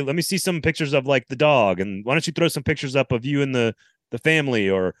like, hey, let me see some pictures of like the dog. And why don't you throw some pictures up of you and the family?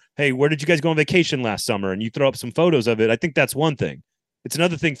 Or, hey, where did you guys go on vacation last summer? And you throw up some photos of it. I think that's one thing. It's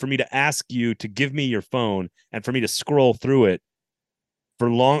another thing for me to ask you to give me your phone and for me to scroll through it for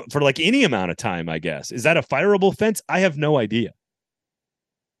like any amount of time, I guess. Is that a fireable offense? I have no idea.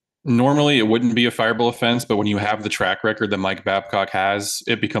 Normally, it wouldn't be a fireable offense, but when you have the track record that Mike Babcock has,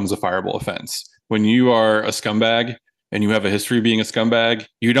 it becomes a fireable offense. When you are a scumbag and you have a history of being a scumbag,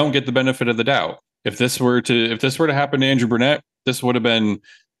 you don't get the benefit of the doubt. If this were to happen to Andrew Brunette, it would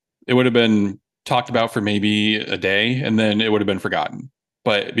have been talked about for maybe a day and then it would have been forgotten.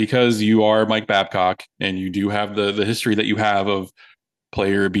 But because you are Mike Babcock and you do have the history that you have of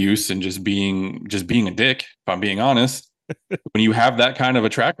player abuse and just being a dick, if I'm being honest, when you have that kind of a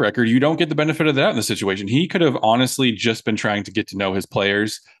track record, you don't get the benefit of that in the situation. He could have honestly just been trying to get to know his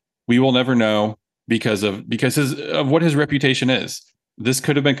players. We will never know because of what his reputation is. This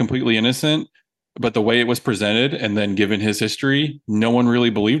could have been completely innocent, but the way it was presented and then given his history, no one really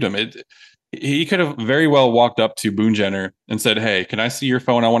believed him. He could have very well walked up to Boone Jenner and said, "Hey, can I see your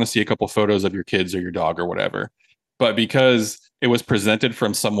phone? I want to see a couple photos of your kids or your dog or whatever." But because it was presented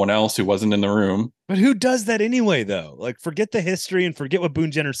from someone else who wasn't in the room. But who does that anyway, though? Like, forget the history and forget what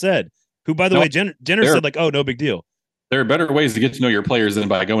Boone Jenner said. Who, by the way, Jenner said like, "Oh, no big deal." There are better ways to get to know your players than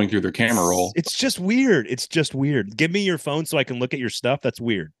by going through their camera roll. It's just weird. It's just weird. Give me your phone so I can look at your stuff. That's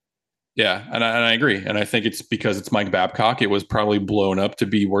weird. Yeah, and I agree. And I think it's because it's Mike Babcock. It was probably blown up to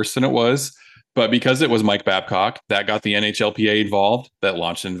be worse than it was. But because it was Mike Babcock, that got the NHLPA involved, that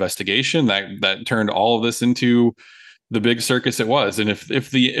launched an investigation, that turned all of this into the big circus it was. And if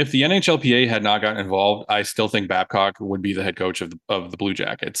the NHLPA had not gotten involved, I still think Babcock would be the head coach of the Blue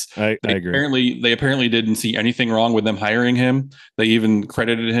Jackets. I agree. They apparently didn't see anything wrong with them hiring him. They even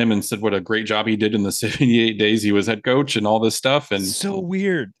credited him and said what a great job he did in the 78 days he was head coach and all this stuff. And so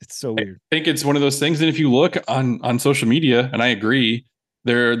weird. It's so weird. I think it's one of those things. And if you look on social media, and I agree,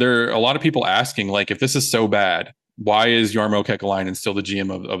 there are a lot of people asking, like, if this is so bad, why is Jarmo Kekalainen still the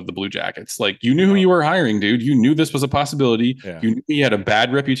GM of the Blue Jackets? Like, you knew who you were hiring, dude. You knew this was a possibility. Yeah. You knew he had a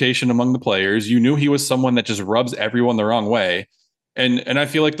bad reputation among the players. You knew he was someone that just rubs everyone the wrong way. And I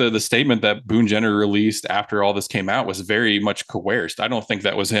feel like the statement that Boone Jenner released after all this came out was very much coerced. I don't think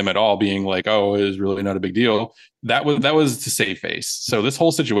that was him at all being like, oh, it is really not a big deal. That was to save face. So this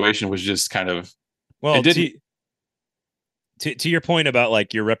whole situation was just kind of, well, to your point about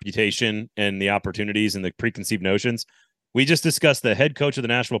like your reputation and the opportunities and the preconceived notions, we just discussed the head coach of the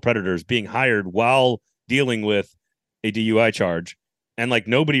Nashville Predators being hired while dealing with a DUI charge and like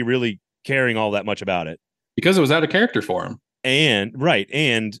nobody really caring all that much about it because it was out of character for him. And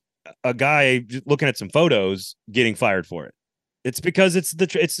a guy looking at some photos getting fired for it. It's because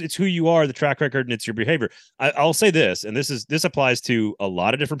it's who you are, the track record, and it's your behavior. I'll say this, and this applies to a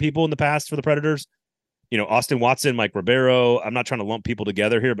lot of different people in the past for the Predators. Austin Watson, Mike Ribeiro. I'm not trying to lump people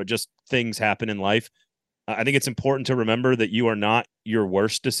together here, but just things happen in life. I think it's important to remember that you are not your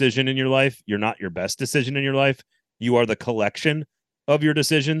worst decision in your life. You're not your best decision in your life. You are the collection of your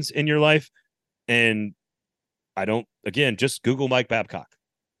decisions in your life. And just Google Mike Babcock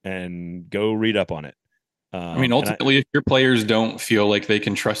and go read up on it. I mean, ultimately, if your players don't feel like they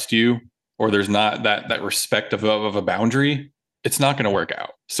can trust you, or there's not that respect of a boundary, it's not going to work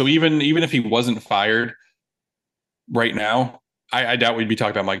out. So even if he wasn't fired right now, I doubt we'd be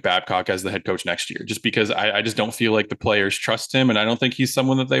talking about Mike Babcock as the head coach next year, just because I just don't feel like the players trust him, and I don't think he's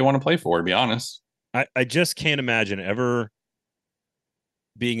someone that they want to play for, to be honest. I just can't imagine ever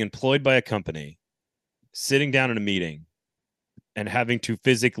being employed by a company, sitting down in a meeting, and having to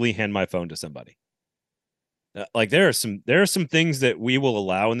physically hand my phone to somebody. Like there are some things that we will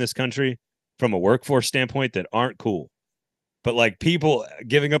allow in this country from a workforce standpoint that aren't cool. But like people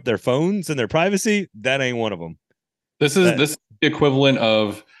giving up their phones and their privacy, that ain't one of them. This is the equivalent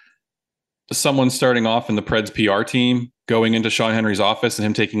of someone starting off in the Preds PR team, going into Sean Henry's office and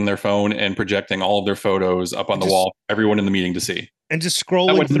him taking their phone and projecting all of their photos up on the wall for everyone in the meeting to see. And just scrolling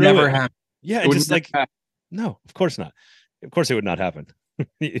that would through never it. Happen. Yeah, and just like happen. No, of course not. Of course it would not happen.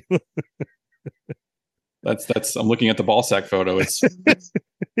 That's I'm looking at the ball sack photo. It's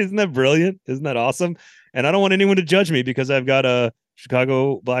Isn't that brilliant? Isn't that awesome? And I don't want anyone to judge me because I've got a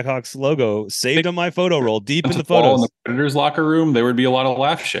Chicago Blackhawks logo saved on my photo roll deep in the photos. In the Predators locker room, there would be a lot of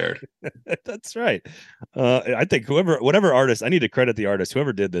laughs shared. That's right. I think whatever artist, I need to credit the artist.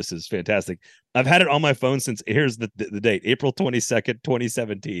 Whoever did this is fantastic. I've had it on my phone since, here's the date, April 22nd,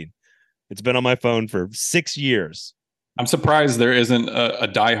 2017. It's been on my phone for 6 years. I'm surprised there isn't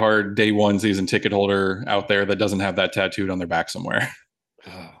a diehard day one season ticket holder out there that doesn't have that tattooed on their back somewhere.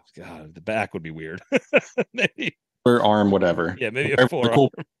 Oh God, the back would be weird. Maybe. Or arm, whatever. Yeah, maybe a forearm.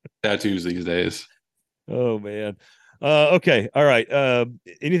 Cool tattoos these days. Oh man. Okay. All right.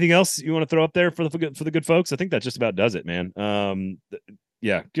 Anything else you want to throw up there for the good folks? I think that just about does it, man.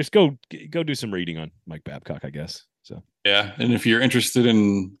 Yeah, just go do some reading on Mike Babcock, I guess. So yeah, and if you're interested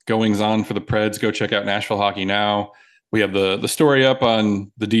in goings on for the Preds, go check out Nashville Hockey Now. We have the story up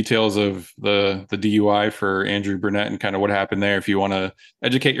on the details of the DUI for Andrew Burnett and kind of what happened there. If you want to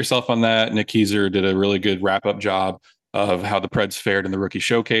educate yourself on that, Nick Keyser did a really good wrap-up job of how the Preds fared in the rookie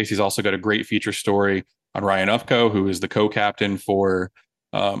showcase. He's also got a great feature story on Ryan Ufko, who is the co-captain for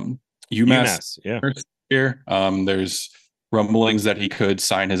UMass. Yeah. Here. There's rumblings that he could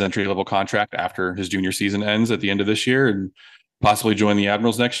sign his entry-level contract after his junior season ends at the end of this year and possibly join the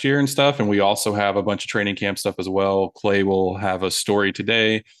Admirals next year and stuff. And we also have a bunch of training camp stuff as well. Clay will have a story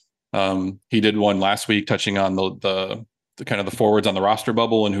today. He did one last week touching on the kind of the forwards on the roster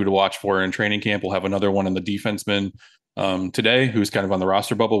bubble and who to watch for in training camp. We'll have another one on the defenseman today, who's kind of on the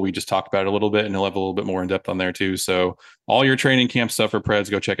roster bubble. We just talked about it a little bit, and he'll have a little bit more in depth on there too. So all your training camp stuff for Preds,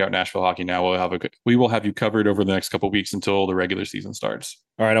 go check out Nashville Hockey Now. We will have you covered over the next couple of weeks until the regular season starts.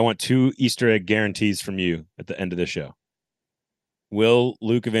 All right. I want 2 Easter egg guarantees from you at the end of this show. Will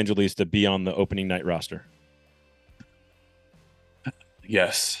Luke Evangelista be on the opening night roster?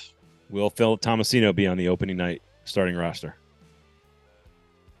 Yes. Will Phil Tomasino be on the opening night starting roster?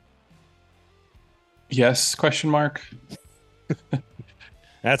 Yes, question mark.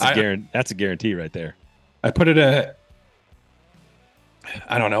 That's a guarantee right there. I put it at,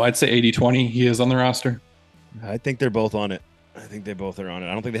 I don't know, I'd say 80-20 he is on the roster. I think they're both on it. I think they both are on it.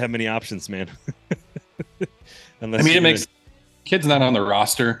 I don't think they have many options, man. It makes kid's not on the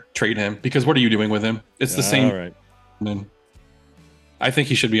roster, trade him, because what are you doing with him? It's the same. All right. And I think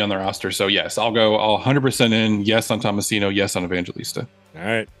he should be on the roster. So yes, I'll 100% in. Yes on Tomasino. Yes on Evangelista. All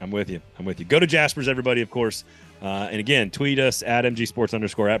right. I'm with you. Go to Jaspers, everybody, of course. And again, tweet us at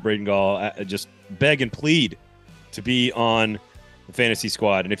 @MGSports_ at Braden Gall. Just beg and plead to be on the fantasy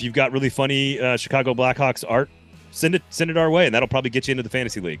squad. And if you've got really funny Chicago Blackhawks art, send it our way, and that'll probably get you into the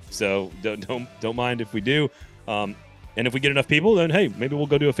fantasy league. So don't mind if we do. And if we get enough people, then hey, maybe we'll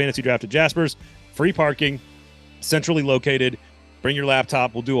go do a fantasy draft at Jaspers. Free parking, centrally located. Bring your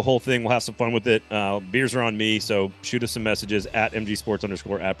laptop. We'll do a whole thing. We'll have some fun with it. Beers are on me, so shoot us some messages at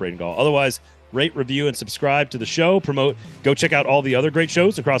 @MGSports_ at Braden Gall. Otherwise, rate, review, and subscribe to the show. Promote. Go check out all the other great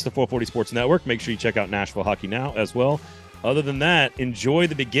shows across the 440 Sports Network. Make sure you check out Nashville Hockey Now as well. Other than that, enjoy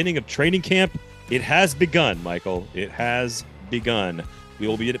the beginning of training camp. It has begun, Michael. It has begun.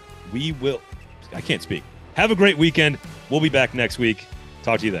 I can't speak. Have a great weekend. We'll be back next week.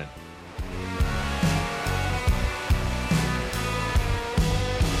 Talk to you then.